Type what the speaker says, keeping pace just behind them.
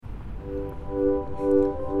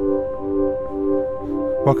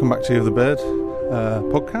Welcome back to Year of the Bird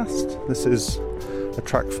podcast. This is a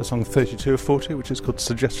track for song 32 of 40, which is called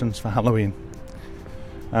Suggestions for Halloween.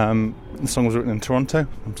 The song was written in Toronto.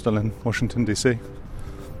 I'm still in Washington, DC.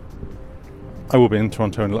 I will be in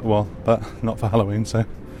Toronto in a little while, but not for Halloween, so...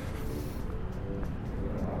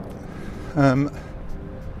 and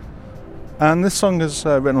this song is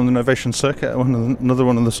written on the Novation Circuit, another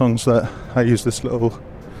one of the songs that I use this little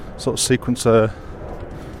sort of sequencer.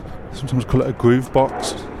 Sometimes call it a groove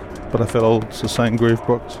box, but I feel old so saying groove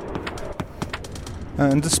box.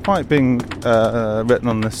 And despite being written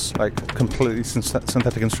on this like completely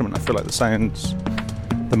synthetic instrument, I feel like the sounds,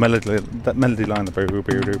 that melody line, the boo boo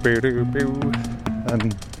boo boo boo,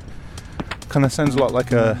 and kind of sounds a lot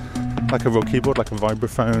like a real keyboard, like a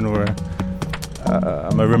vibraphone or a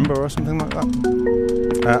marimba or something like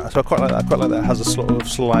that. So I quite like that. I quite like that it has a sort of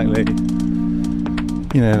slightly,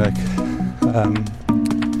 like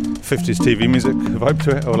 50s TV music vibe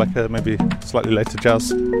to it, or like a maybe slightly later jazz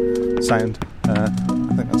sound. I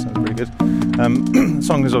think that sounds pretty good. The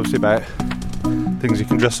song is obviously about things you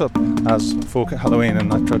can dress up as for Halloween,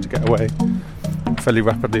 and I tried to get away fairly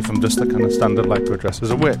rapidly from just the kind of standard like or dress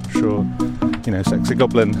as a witch or sexy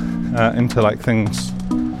goblin into like things,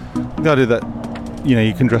 the idea that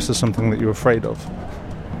you can dress as something that you're afraid of,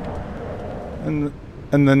 and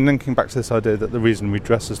then linking back to this idea that the reason we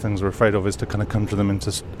dress as things we're afraid of is to kind of conjure them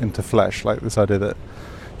into flesh, like this idea that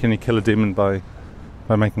can you kill a demon by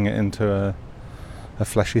making it into a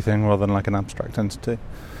fleshy thing rather than like an abstract entity.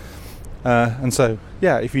 And so,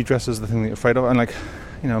 if you dress as the thing that you're afraid of, and like,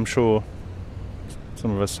 I'm sure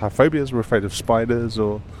some of us have phobias, we're afraid of spiders,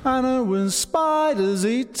 or... And it was spiders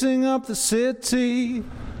eating up the city.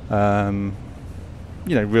 Real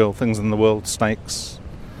things in the world, snakes,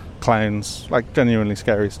 clowns, like genuinely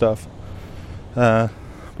scary stuff. But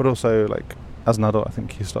also, like, as an adult, I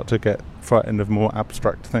think you start to get frightened of more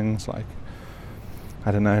abstract things, like, I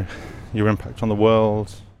don't know, your impact on the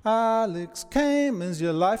world. Alex came, is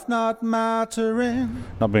your life not mattering?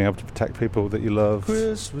 Not being able to protect people that you love.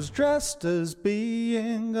 Chris was dressed as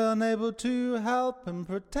being unable to help and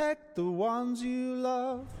protect the ones you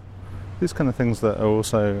love. These kind of things that are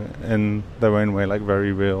also, in their own way, like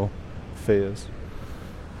very real fears.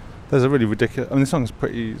 There's a really ridiculous... the song's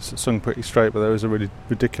sung pretty straight, but there is a really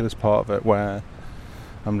ridiculous part of it where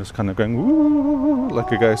I'm just kind of going woo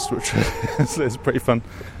like a ghost, which is pretty fun.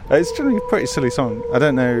 It's generally a pretty silly song. I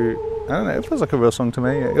don't know, it feels like a real song to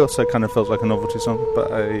me. It also kind of feels like a novelty song, but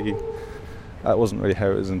that wasn't really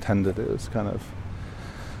how it was intended. It was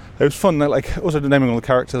fun. Like, also naming all the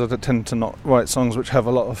characters. I tend to not write songs which have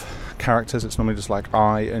a lot of characters. It's normally just like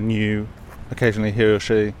I and you, occasionally he or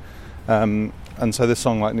she. And so this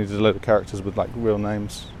song needed a load of characters with real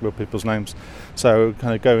names, real people's names. So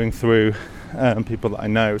kind of going through people that I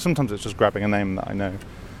know. Sometimes it's just grabbing a name that I know.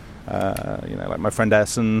 Like my friend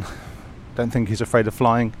Essen. Don't think he's afraid of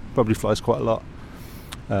flying. Probably flies quite a lot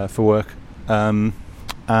for work. And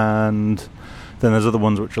then there's other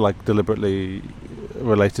ones which are deliberately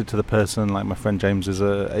related to the person. Like my friend James is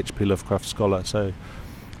a H.P. Lovecraft scholar, so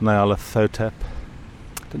Nyarlathotep.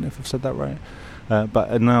 I don't know if I've said that right. But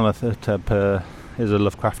Nyarlathotep is a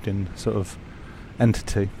Lovecraftian sort of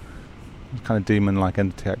entity, kind of demon-like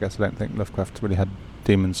entity, I guess. I don't think Lovecraft really had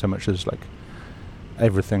demons so much as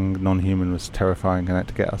everything non-human was terrifying and out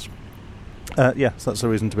to get us. So that's a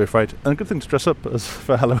reason to be afraid, and a good thing to dress up as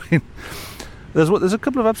for Halloween. There's a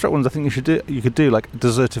couple of abstract ones I think you could do like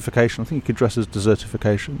desertification. I think you could dress as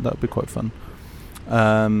desertification. That would be quite fun.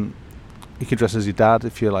 You could dress as your dad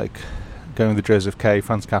if you're going with the Joseph K.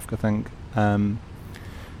 Franz Kafka thing.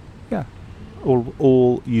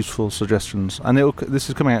 All useful suggestions, and this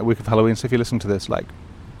is coming out week of Halloween, so if you listen to this,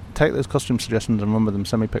 take those costume suggestions and run with them.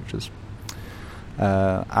 Send me pictures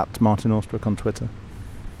at Martin Austbrook on Twitter.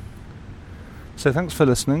 So thanks for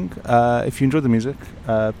listening. If you enjoy the music,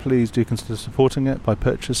 please do consider supporting it by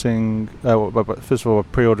purchasing, first of all,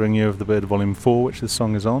 pre-ordering Year of the Bird Volume 4, which this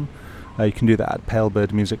song is on. You can do that at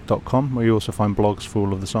palebirdmusic.com, where you also find blogs for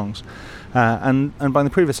all of the songs. And buying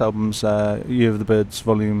the previous albums, Year of the Bird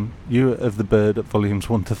Volumes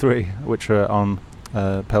 1 to 3, which are on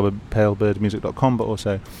palebirdmusic.com, but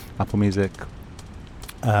also Apple Music,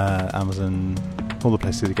 Amazon, all the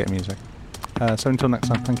places you get music. So until next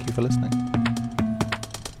time, thank you for listening.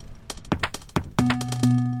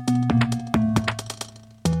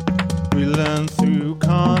 We learn through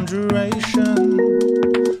conjuration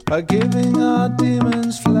by giving our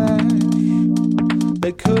demons flesh.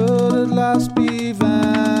 They could at last be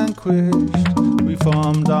vanquished. We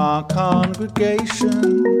formed our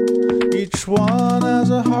congregation, each one as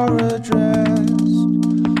a horror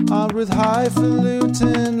dressed. Our filled with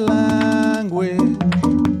highfalutin language.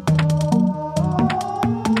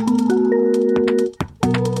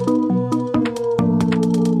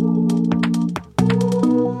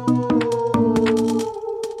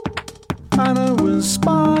 Anna was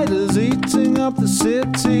spiders eating up the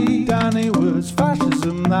city. Danny was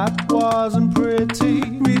fascism that wasn't pretty.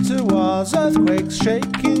 Rita was earthquakes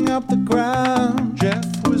shaking up the ground.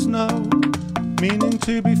 Jeff was no meaning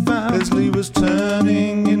to be found. Leslie was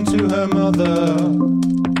turning into her mother.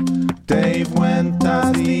 Dave went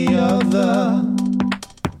as the other.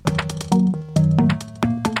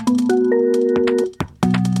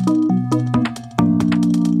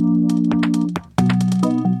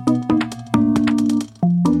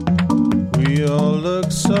 We all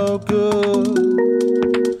look so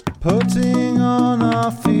good, putting on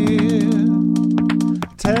our fear.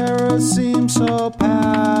 Terror seems so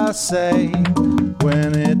passe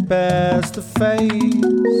when it bears the face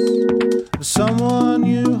of someone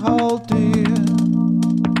you hold dear,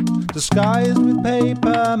 disguised with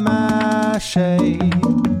paper mache.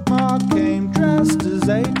 Mark came dressed as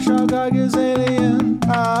H.R. Geiger's alien.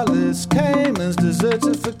 Alice came as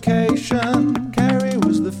desertification. Carrie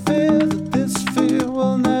was the fear that this fear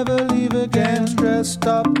will never leave again. Dressed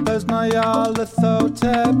up as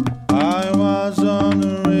Nyarlathotep. I was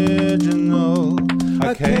unoriginal.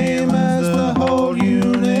 I came as the whole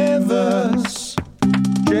universe.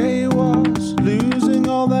 Jay was losing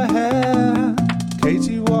all the hair.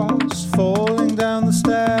 Katie was falling down the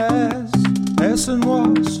stairs. Essen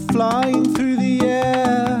was flying through the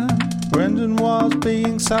air. Brendan was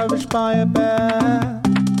being savaged by a bear.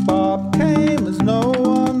 Bob came as no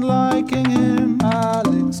one liking him.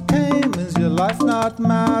 Alex came as your life not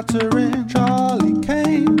mattering. Charlie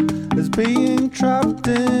came as being trapped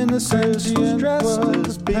in a sentient world,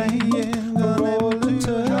 as being unable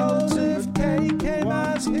to help. Joseph K came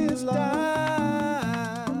as his dad.